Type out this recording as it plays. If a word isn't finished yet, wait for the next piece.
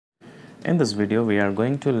In this video, we are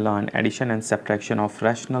going to learn addition and subtraction of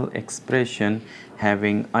rational expression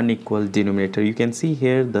having unequal denominator. You can see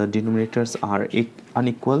here the denominators are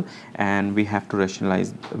unequal and we have to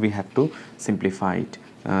rationalize, we have to simplify it.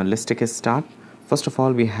 Let's take a start. First of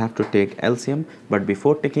all, we have to take LCM, but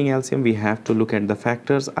before taking LCM, we have to look at the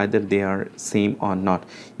factors, either they are same or not.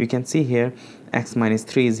 You can see here x minus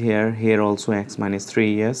 3 is here also x minus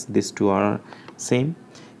 3, yes, these two are same.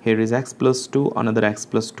 Here is x plus 2, another x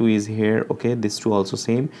plus 2 is here, okay, these two also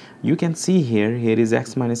same. You can see here is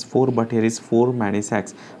x minus 4, but here is 4 minus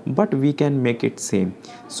x, but we can make it same.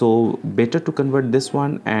 So better to convert this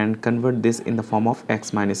one and convert this in the form of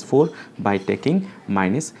x minus 4 by taking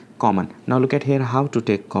minus common. Now look at here how to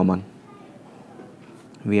take common.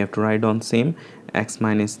 We have to write on same x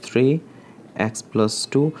minus 3 x plus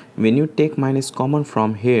 2. When you take minus common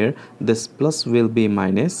from here, this plus will be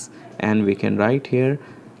minus, and we can write here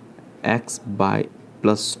x by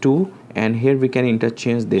plus 2, and here we can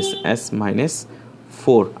interchange this s minus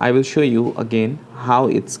 4. I will show you again how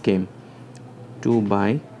it came. 2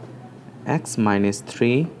 by x minus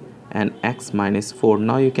 3 and x minus 4.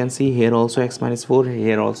 Now you can see here also x minus 4,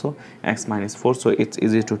 here also x minus 4, so it's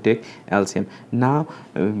easy to take LCM. Now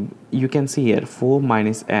you can see here 4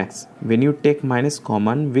 minus x. When you take minus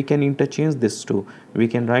common, we can interchange this two. We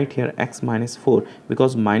can write here x minus 4,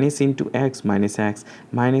 because minus into x minus x,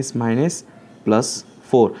 minus minus plus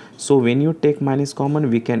 4. So when you take minus common,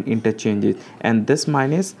 we can interchange it, and this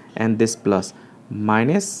minus and this plus,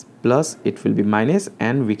 minus plus, it will be minus,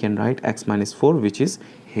 and we can write x minus 4, which is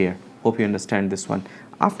here. Hope you understand this one.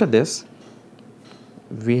 After this,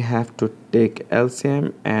 we have to take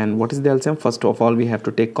LCM. And what is the LCM? First of all, we have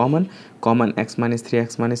to take common x minus 3,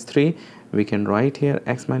 x minus 3. We can write here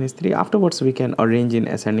x minus 3. Afterwards, we can arrange in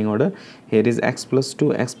ascending order. Here is x plus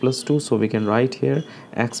 2, x plus 2, so we can write here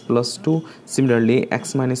x plus 2. Similarly,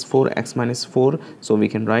 x minus 4, x minus 4, so we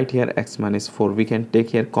can write here x minus 4. We can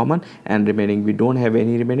take here common, and remaining, we don't have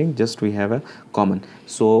any remaining, just we have a common.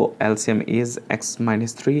 So LCM is x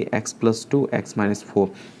minus 3, x plus 2, x minus 4.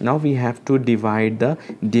 Now we have to divide the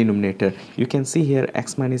denominator. You can see here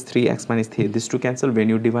x minus 3, x minus 3, these two cancel. When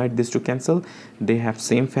you divide, these two cancel, they have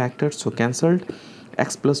same factor, so cancelled.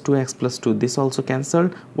 X plus 2, x plus 2, this also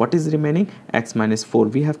cancelled. What is remaining? X minus 4.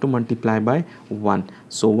 We have to multiply by 1.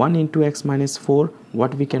 So 1 into x minus 4,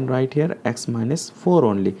 what we can write here? X minus 4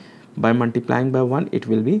 only. By multiplying by 1, it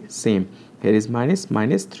will be same. Here is minus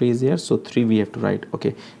 3 is here, so 3 we have to write.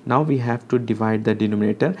 Okay, now we have to divide the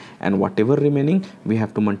denominator, and whatever remaining, we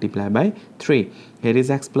have to multiply by 3. Here is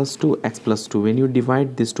x plus 2, x plus 2. When you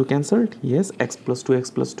divide, these two cancelled. Yes, x plus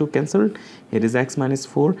 2 cancelled. Here is x minus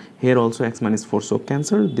 4, here also x minus 4, so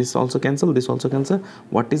cancelled. This also cancel, this also cancel.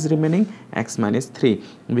 What is remaining? X minus 3.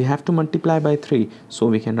 We have to multiply by 3, so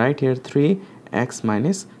we can write here 3 x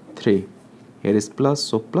minus 3. Here is plus,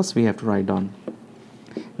 so plus we have to write down.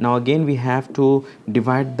 Now again we have to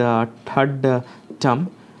divide the third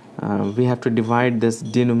term. We have to divide this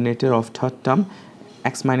denominator of third term.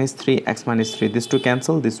 X minus 3, x minus 3, these two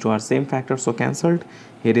cancel, these two are same factor, so cancelled.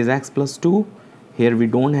 Here is x plus 2, here we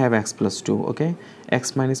don't have x plus 2, okay.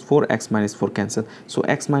 X minus 4, x minus 4 cancel, so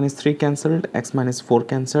x minus 3 cancelled, x minus 4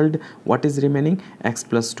 cancelled. What is remaining? X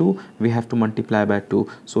plus 2. We have to multiply by 2,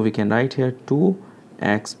 so we can write here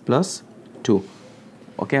 2x plus 2.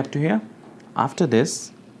 Okay, up to here. After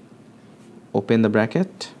this, open the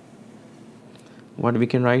bracket. What we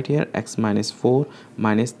can write here? X minus 4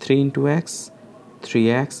 minus 3 into x,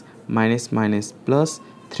 3x, minus minus plus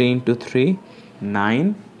 3 into 3,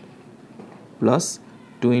 9, plus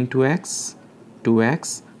 2 into x,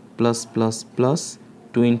 2x, plus plus plus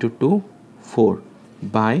 2 into 2, 4.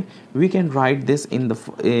 By, we can write this in the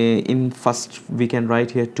in first, we can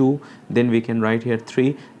write here 2, then we can write here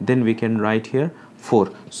 3, then we can write here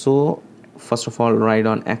 4. So first of all, write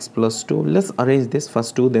on x plus 2. Let's arrange this,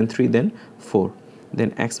 first 2, then 3, then 4,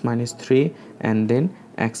 then x minus 3, and then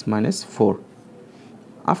x minus 4.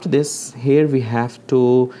 After this, here we have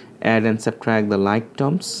to add and subtract the like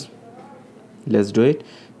terms. Let's do it.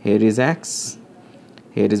 Here is x,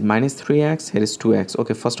 here is minus 3x, here is 2x.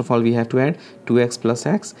 Okay, first of all, we have to add 2x plus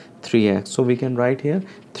x, 3x. So we can write here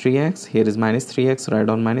 3x, here is minus 3x, write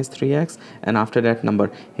on minus 3x, and after that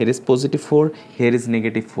number, here is positive 4, here is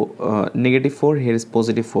negative 4, here is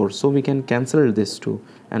positive 4. So we can cancel this two,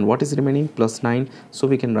 and what is remaining? Plus 9. So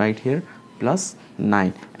we can write here plus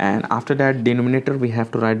 9, and after that denominator we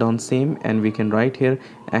have to write down same, and we can write here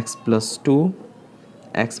x plus 2,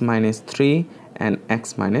 x minus 3, and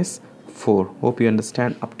x minus 4. Hope you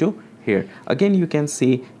understand up to here. Again you can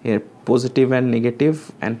see here positive and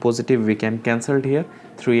negative, and positive we can cancel it here.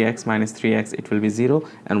 3x minus 3x, it will be 0,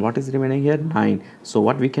 and what is remaining here? 9. So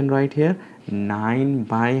what we can write here? 9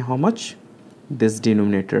 by how much? This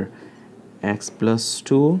denominator, x plus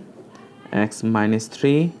 2, x minus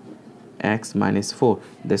 3, x minus 4.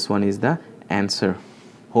 This one is the answer.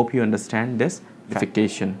 Hope you understand this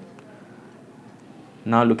simplification.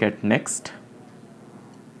 Now look at next.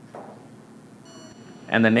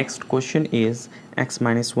 And the next question is x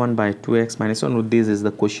minus 1 by 2x minus 1. This is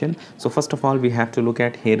the question. So first of all we have to look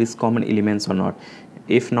at here is common elements or not.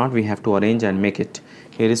 If not, we have to arrange and make it.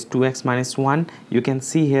 Here is 2x minus 1. You can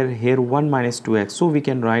see here 1 minus 2x. So we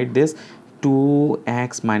can write this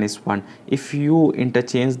 2x minus 1. If you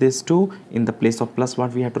interchange this 2 in the place of plus,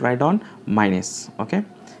 what we have to write on? Minus. Okay.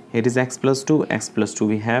 Here is x plus 2, x plus 2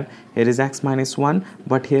 we have. Here is x minus 1,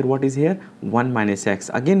 but here what is here? 1 minus x.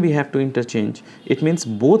 Again we have to interchange. It means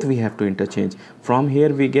both we have to interchange. From here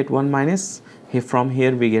we get 1 minus, here from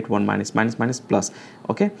here we get 1 minus, minus minus plus.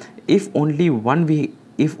 Okay. If only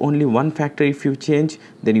one factor if you change,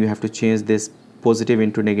 then you have to change this positive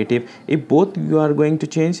into negative. If both you are going to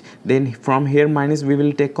change, then from here minus we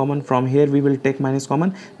will take common, from here we will take minus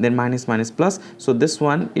common, then minus minus plus. So this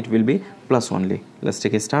one it will be plus only. Let's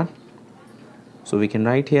take a start. So we can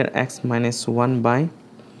write here x minus 1 by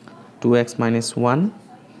 2x minus 1,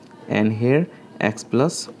 and here x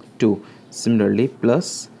plus 2. Similarly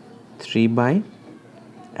plus 3 by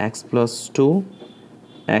x plus 2,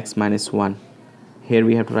 x minus 1. Here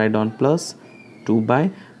we have to write down plus 2 by,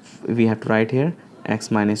 we have to write here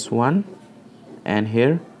x minus 1, and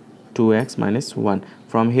here 2x minus 1.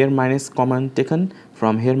 From here minus common taken,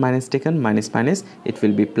 from here minus taken, minus minus, it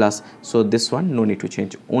will be plus. So this one no need to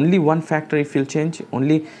change. Only one factor if you change,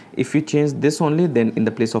 only if you change this only, then in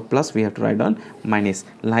the place of plus we have to write down minus,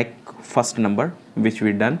 like first number which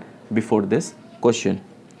we done before this question.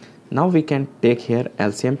 Now we can take here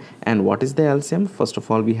LCM. And what is the LCM? First of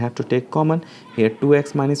all we have to take common. Here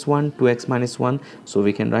 2x minus 1, 2x minus 1. So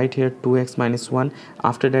we can write here 2x minus 1.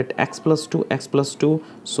 After that x plus 2, x plus 2.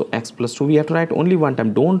 So x plus 2 we have to write only one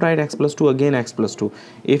time. Don't write x plus 2 again x plus 2.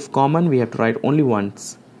 If common we have to write only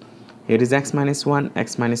once. Here is x minus 1,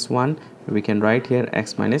 x minus 1. We can write here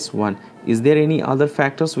x minus 1. Is there any other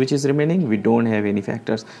factors which is remaining? We don't have any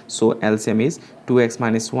factors. So LCM is 2x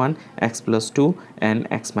minus 1, x plus 2, and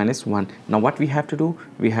x minus 1. Now what we have to do?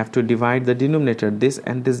 We have to divide the denominator. This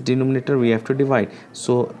and this denominator we have to divide.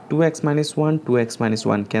 So 2x minus 1, 2x minus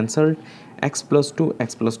 1 cancelled. X plus 2,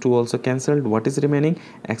 x plus 2 also cancelled. What is remaining?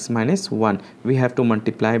 X minus 1. We have to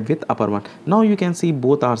multiply with upper one. Now you can see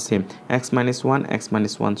both are same. X minus 1, x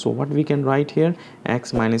minus 1. So what we can write here?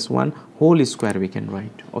 X minus 1 whole square we can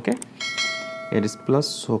write. Okay. It is plus,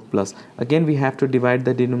 so plus. Again we have to divide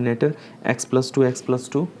the denominator. X plus 2, x plus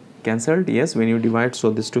 2 cancelled. Yes, when you divide, so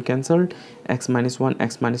this 2 cancelled. X minus 1,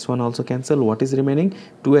 x minus 1 also cancelled. What is remaining?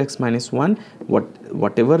 2x minus 1.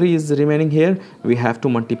 Whatever is remaining here, we have to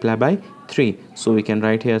multiply by 3. So we can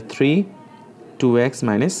write here 3, 2x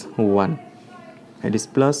minus 1. It is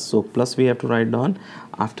plus, so plus we have to write down.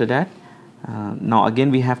 After that, now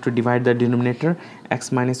again we have to divide the denominator.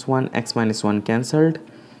 X minus 1, x minus 1 cancelled.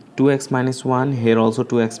 2x minus 1, here also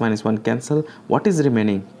 2x minus 1 cancel. What is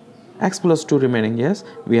remaining? X plus 2 remaining. Yes,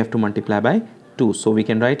 we have to multiply by 2. So we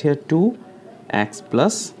can write here 2x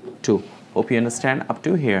plus 2. Hope you understand up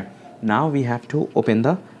to here. Now we have to open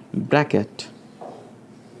the bracket.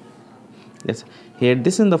 Yes, here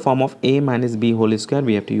this in the form of a minus b whole square.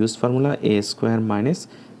 We have to use formula a square minus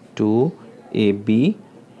 2ab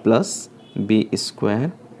plus b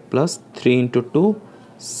square plus 3 into 2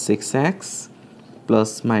 6x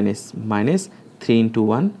plus minus minus 3 into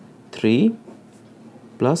 1 3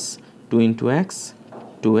 plus 2 into x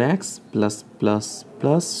 2x plus plus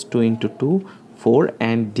plus 2 into 2 4,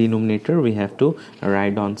 and denominator we have to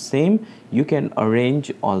write on same. You can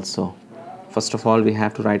arrange also. First of all we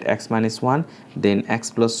have to write x minus 1, then x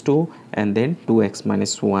plus 2, and then 2x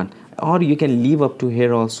minus 1, or you can leave up to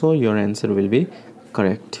here also. Your answer will be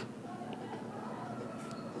correct.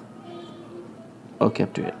 Okay,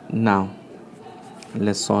 up to here. Now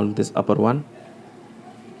let's solve this upper one.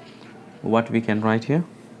 What we can write here?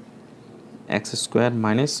 X square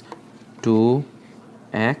minus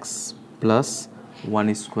 2x plus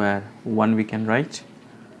 1 square, 1 we can write.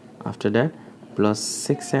 After that plus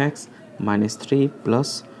 6x minus 3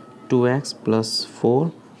 plus 2x plus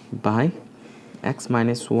 4 by x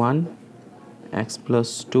minus 1, x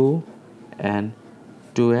plus 2, and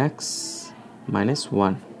 2x minus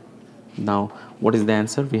 1. Now what is the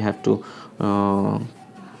answer? We have to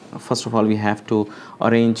first of all we have to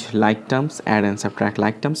arrange like terms, add and subtract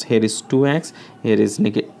like terms. Here is 2x, here is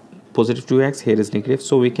positive 2x, here is negative,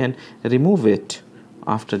 so we can remove it.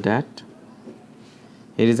 After that,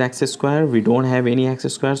 here is x square, we don't have any x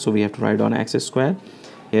square, so we have to write down x square.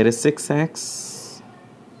 Here is 6x,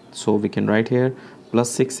 so we can write here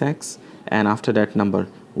plus 6x, and after that number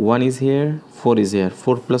 1 is here, 4 is here,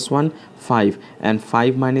 4 plus 1 5, and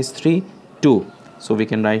 5 minus 3 2, so we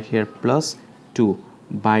can write here plus 2.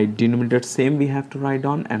 By denominator same we have to write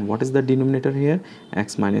down, and what is the denominator here?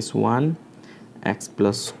 X minus 1, x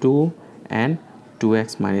plus 2, and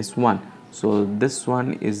 2x minus 1. So this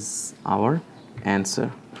one is our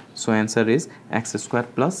answer. So answer is x square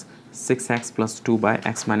plus 6x plus 2 by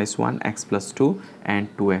x minus 1, x plus 2,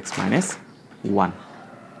 and 2x minus 1.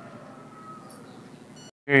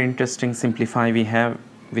 Very interesting simplify we have,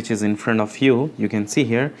 which is in front of you. You can see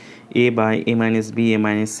here a by a minus b, a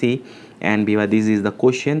minus c, and b by this is the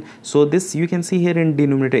quotient. So this you can see here in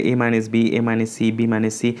denominator a minus b, a minus c, b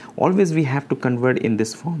minus c. Always we have to convert in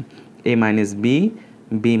this form: a minus b,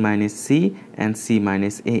 b minus c, and c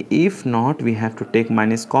minus a. If not, we have to take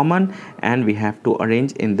minus common and we have to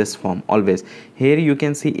arrange in this form always. Here you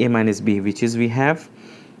can see a minus b, which is we have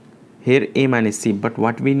here a minus c, but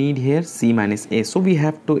what we need here c minus a, so we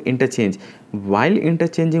have to interchange. While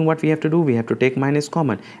interchanging, what we have to do, we have to take minus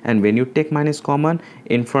common, and when you take minus common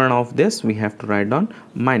in front of this, we have to write down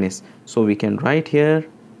minus. So we can write here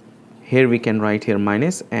we can write here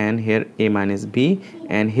minus, and here a minus b,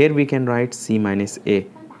 and here we can write c minus a.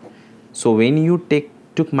 So when you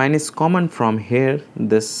took minus common from here,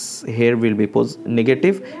 this here will be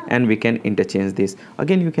negative, and we can interchange this.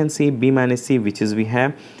 Again you can see b minus c, which is we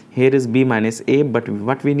have here is b minus a, but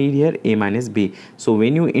what we need here a minus b. So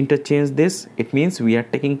when you interchange this, it means we are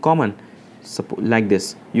taking common. Like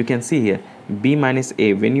this you can see here b minus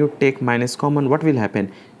a, when you take minus common, what will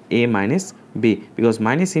happen? A minus b, because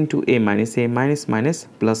minus into a minus a, minus minus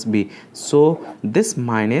plus b. So this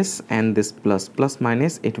minus and this plus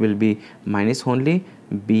minus, it will be minus only,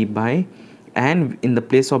 b by, and in the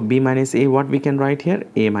place of b minus a, what we can write here?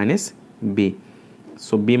 A minus b.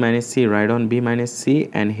 So b minus c, write on b minus c,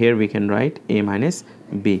 and here we can write a minus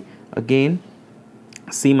b. Again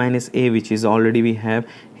c minus a, which is already we have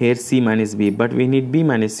here c minus b, but we need b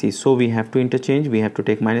minus c, so we have to interchange. We have to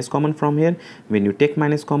take minus common from here. When you take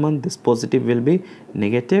minus common, this positive will be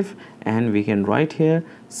negative, and we can write here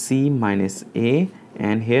c minus a,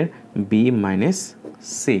 and here b minus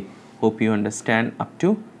c. Hope you understand up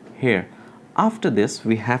to here. After this,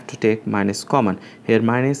 we have to take minus common. Here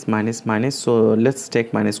minus minus minus, so let's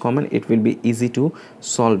take minus common. It will be easy to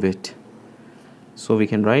solve it. So we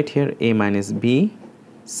can write here a minus b,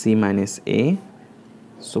 c minus a.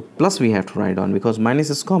 So plus we have to write on, because minus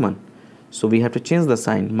is common, so we have to change the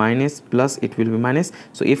sign. Minus plus, it will be minus.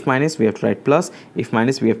 So if minus, we have to write plus. If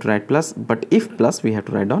minus, we have to write plus. But if plus, we have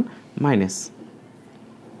to write down minus.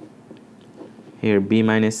 Here b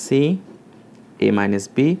minus c, a minus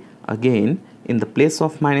b. Again in the place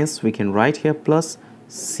of minus, we can write here plus,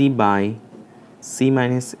 c by c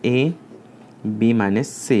minus a, b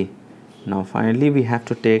minus c. Now finally we have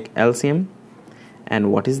to take LCM.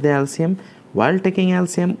 And what is the LCM? While taking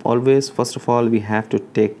LCM, always first of all we have to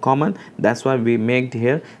take common. That's why we made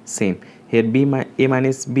here same. Here a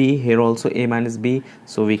minus b, here also a minus b,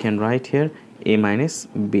 so we can write here a minus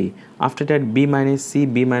b. After that b minus c,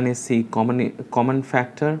 common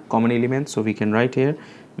factor, common element, so we can write here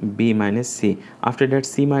b minus c. After that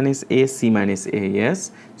c minus a,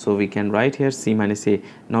 yes, so we can write here c minus a.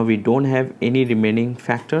 Now we don't have any remaining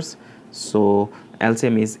factors, so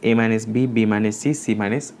LCM is a minus b, b minus c, c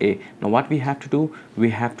minus a. Now what we have to do,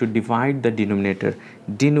 we have to divide the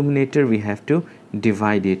denominator. We have to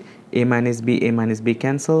divide it. A minus b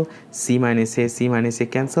cancel, c minus a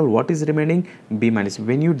cancel. What is remaining? B minus.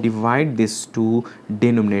 When you divide this two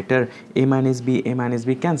denominator, a minus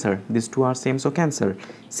b cancel. These two are same, so cancel.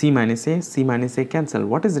 C minus a cancel.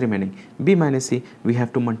 What is remaining? B minus c. We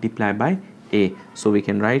have to multiply by a. So we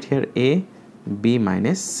can write here a, b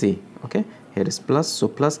minus c. Okay. Here is plus, so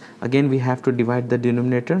plus. Again we have to divide the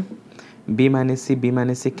denominator. B minus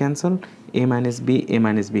c cancel, a minus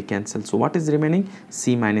b cancel. So what is remaining?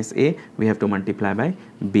 C minus a. We have to multiply by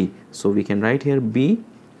b. So we can write here b,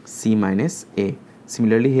 c minus a.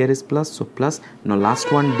 Similarly here is plus, so plus. Now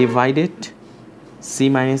last one, divide it. C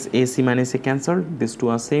minus a cancelled. These two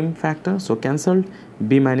are same factor, so cancelled.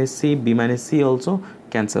 B minus c also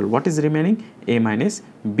cancel. What is remaining? A minus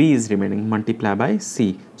b is remaining. Multiply by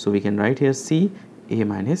c. So we can write here c, a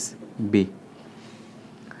minus b.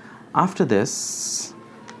 After this,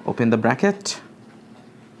 open the bracket,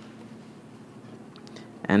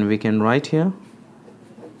 and we can write here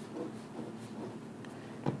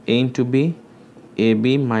a into b,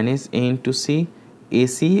 ab minus a into c,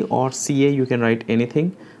 AC or CA, you can write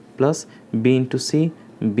anything, plus B into C,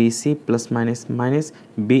 BC plus minus minus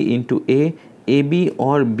B into A, AB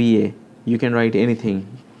or BA, you can write anything,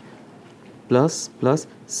 plus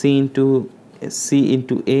C into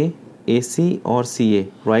A, AC or CA,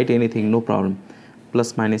 write anything, no problem,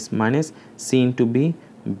 plus minus minus C into B,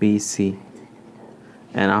 BC,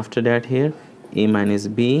 and after that here A minus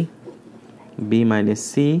B, B minus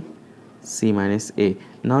C, C minus A.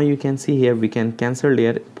 Now you can see here we can cancel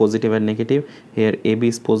their positive and negative. Here AB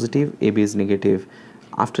is positive, AB is negative.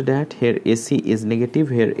 After that here AC is negative,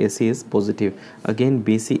 here AC is positive. Again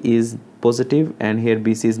BC is positive and here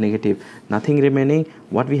BC is negative. Nothing remaining.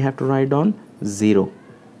 What we have to write down? 0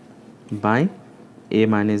 by A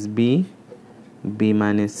minus B, B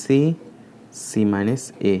minus C, C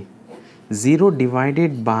minus A. 0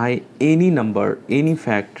 divided by any number, any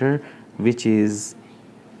factor which is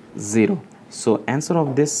 0. So answer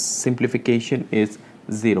of this simplification is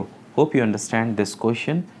 0. Hope you understand this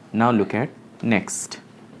question. Now look at next.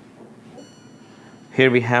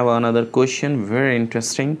 Here we have another question, very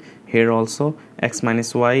interesting. Here also x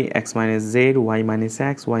minus y, x minus z, y minus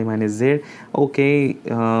x, y minus z. Okay,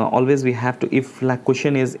 always we have to, if like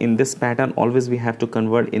question is in this pattern, always we have to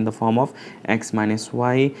convert in the form of x minus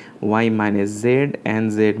y, y minus z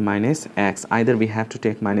and z minus x. Either we have to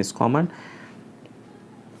take minus common.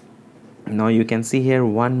 Now you can see here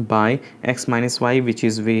 1 by x minus y, which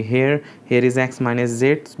is here is x minus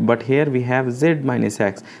z, but here we have z minus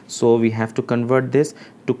x, so we have to convert this.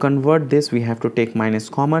 To convert this we have to take minus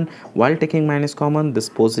common. While taking minus common, this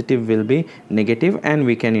positive will be negative and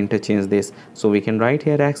we can interchange this, so we can write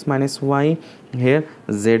here x minus y, here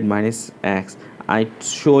z minus x. I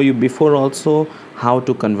show you before also how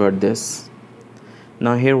to convert this.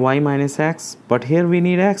 Now here y minus x, but here we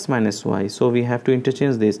need x minus y, so we have to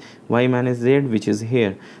interchange this, y minus z, which is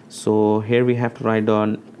here. So here we have to write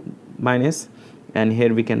down minus, and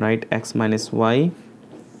here we can write x minus y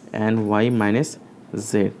and y minus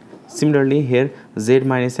z. Similarly here z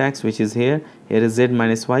minus x, which is here is z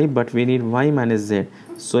minus y, but we need y minus z.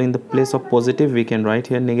 So in the place of positive we can write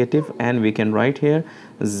here negative, and we can write here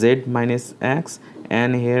z minus x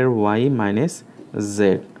and here y minus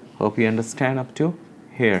z. Hope you understand up to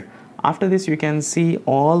here. After this you can see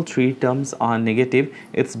all three terms are negative.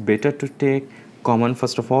 It's better to take common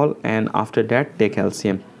first of all, and after that take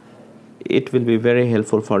LCM. It will be very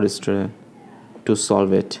helpful for us to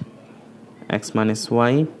solve it. X minus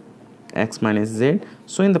y, x minus z.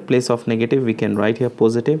 So in the place of negative we can write here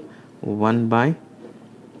positive 1 by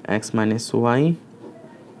x minus y,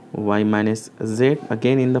 y minus z.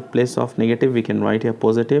 Again in the place of negative we can write here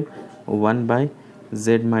positive 1 by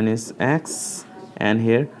z minus x and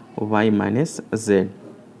here y minus z.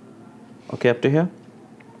 Okay, up to here.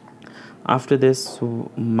 After this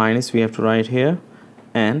minus we have to write here,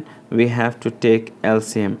 and we have to take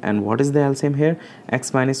LCM. And what is the LCM here?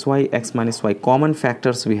 X minus y, x minus y. Common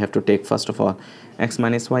factors we have to take first of all. X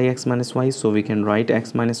minus y, x minus y. So we can write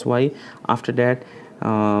x minus y. After that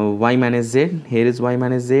y minus z. Here is y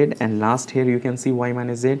minus z, and last here you can see y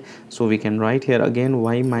minus z. So we can write here again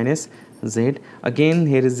y minus z. Again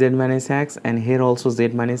here is z minus x, and here also z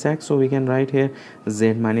minus x. So we can write here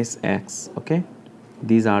z minus x. Okay,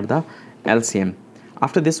 these are the LCM.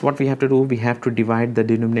 After this what we have to do, we have to divide the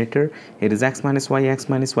denominator. Here is x minus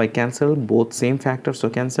y cancel, both same factor, so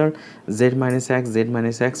cancel. Z minus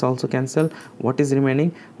x also cancel. What is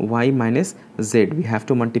remaining? Y minus z. We have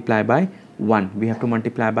to multiply by 1. We have to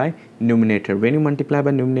multiply by numerator. When you multiply by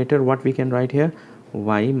numerator, what we can write here?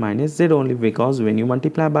 Y minus z only, because when you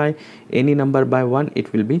multiply by any number by 1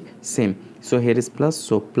 it will be same. So here is plus,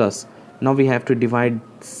 so plus. Now we have to divide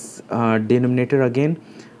denominator again.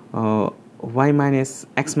 Y minus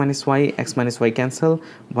x minus y cancel,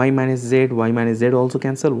 y minus z also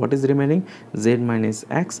cancel. What is remaining? Z minus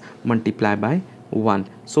x multiply by 1.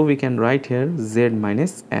 So we can write here z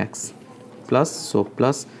minus x plus, so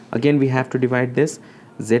plus. Again we have to divide this.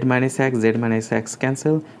 Z minus x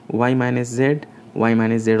cancel, y minus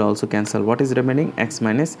z also cancel. What is remaining? X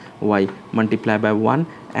minus y multiply by 1,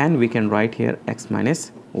 and we can write here x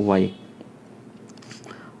minus y.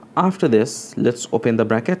 After this let's open the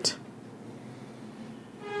bracket.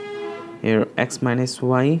 Here x minus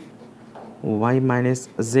y, y minus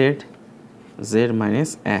z, z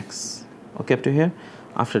minus x. Okay, up to here.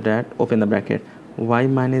 After that open the bracket. Y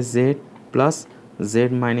minus z plus z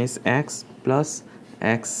minus x plus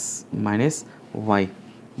x minus y.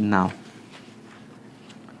 Now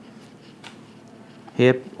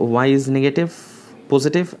here y is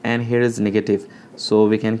positive, and here is negative, so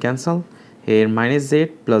we can cancel. Here minus z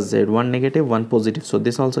plus z, one negative one positive, so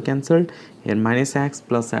this also cancelled. Here minus x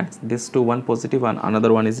plus x, this two, one positive and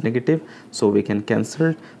another one is negative, so we can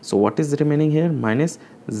cancel. So what is remaining here? Minus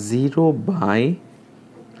 0 by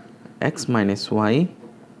x minus y,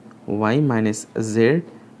 y minus z,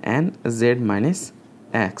 and z minus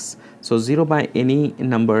x. So 0 by any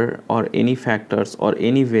number or any factors or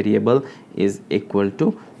any variable is equal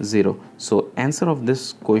to 0. So answer of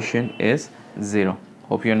this question is 0.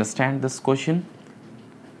 Hope you understand this question.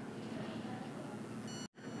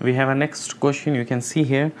 We have a next question. You can see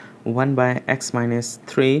here 1 by x minus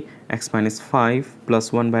 3 x minus 5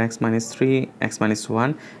 plus 1 by x minus 3 x minus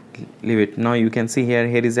 1. Leave it. Now you can see here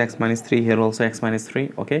is x minus 3, here also x minus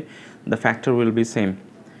 3. Okay, the factor will be same.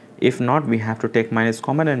 If not, we have to take minus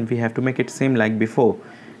common and we have to make it same like before.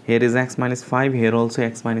 Here is x minus 5, here also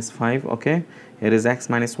x minus 5. Okay, here is x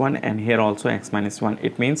minus 1 and here also x minus 1.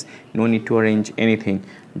 It means no need to arrange anything,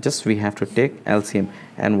 just we have to take LCM.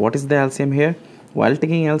 And what is the LCM here? While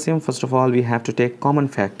taking LCM, first of all we have to take common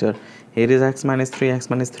factor. Here is x minus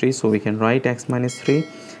 3, so we can write x minus 3,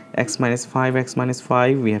 x minus 5, x minus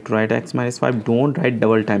 5, we have to write x minus 5. Don't write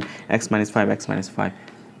double time x minus 5, x minus 5.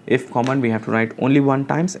 If common, we have to write only one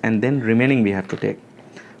times and then remaining we have to take.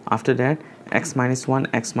 After that x minus 1,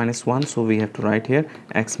 x minus 1, so we have to write here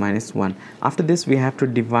x minus 1. After this we have to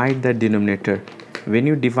divide the denominator. When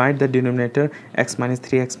you divide the denominator, x minus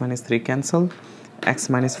 3 cancel, x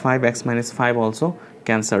minus 5 also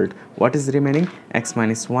cancelled. What is remaining? X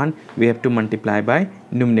minus 1. We have to multiply by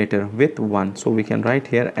numerator with 1, so we can write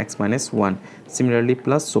here x minus 1. Similarly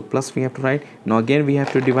plus, so plus we have to write. Now again we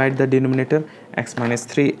have to divide the denominator. X minus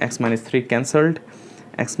 3 cancelled,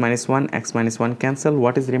 x minus 1 cancel.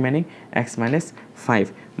 What is remaining? X minus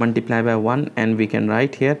 5. Multiply by 1 and we can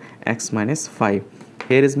write here x minus 5.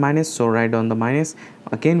 Here is minus, so write down the minus.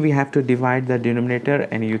 Again we have to divide the denominator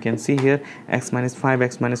and you can see here x minus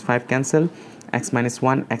 5 cancel, x minus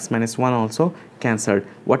 1 also cancelled.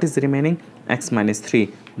 What is remaining? X minus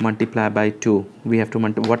 3. Multiply by 2. We have to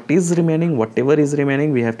whatever is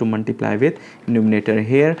remaining we have to multiply with numerator.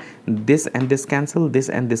 Here this and this cancel, this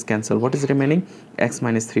and this cancel. What is remaining? X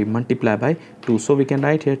minus 3. Multiply by 2, so we can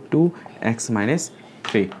write here 2x minus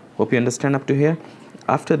 3. Hope you understand up to here.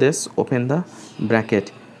 After this, open the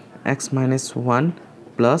bracket. X minus 1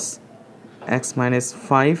 plus x minus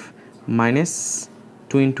 5 minus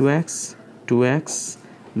 2 into x, 2x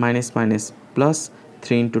minus plus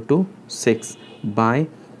 3 into 2, 6 by,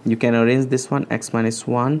 you can arrange this one, x minus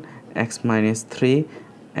 1, x minus 3,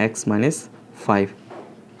 x minus 5.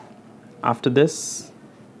 After this,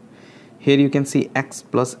 here you can see x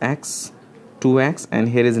plus x, 2x, and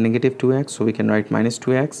here is negative 2x, so we can write minus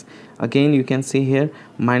 2x. Again you can see here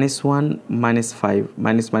minus 1 minus 5,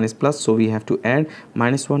 minus plus, so we have to add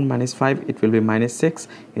minus 1 minus 5, it will be minus 6.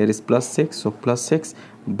 Here is plus 6, so plus 6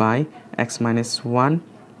 by x minus 1,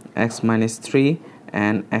 x minus 3,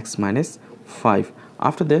 and x minus 5.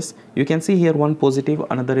 After this you can see here one positive,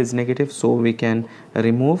 another is negative, so we can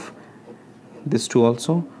remove this two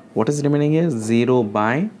also. What is remaining here? 0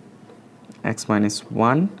 by x minus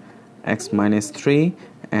 1, x minus 3,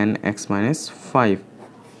 and x minus 5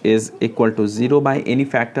 is equal to 0 by any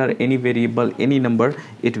factor, any variable, any number,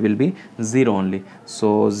 it will be 0 only.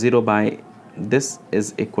 So 0 by this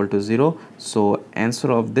is equal to 0. So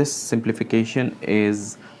answer of this simplification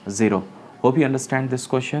is 0. Hope you understand this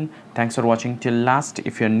question. Thanks for watching till last.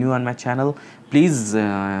 If you're new on my channel, please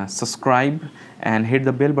subscribe and hit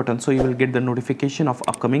the bell button so you will get the notification of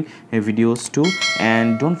upcoming videos too.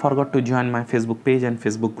 And don't forget to join my Facebook page and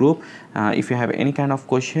Facebook group. If you have any kind of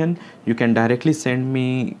question, you can directly send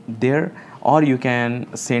me there, or you can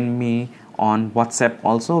send me on WhatsApp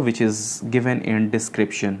also, which is given in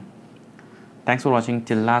description. Thanks for watching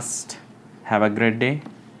till last. Have a great day.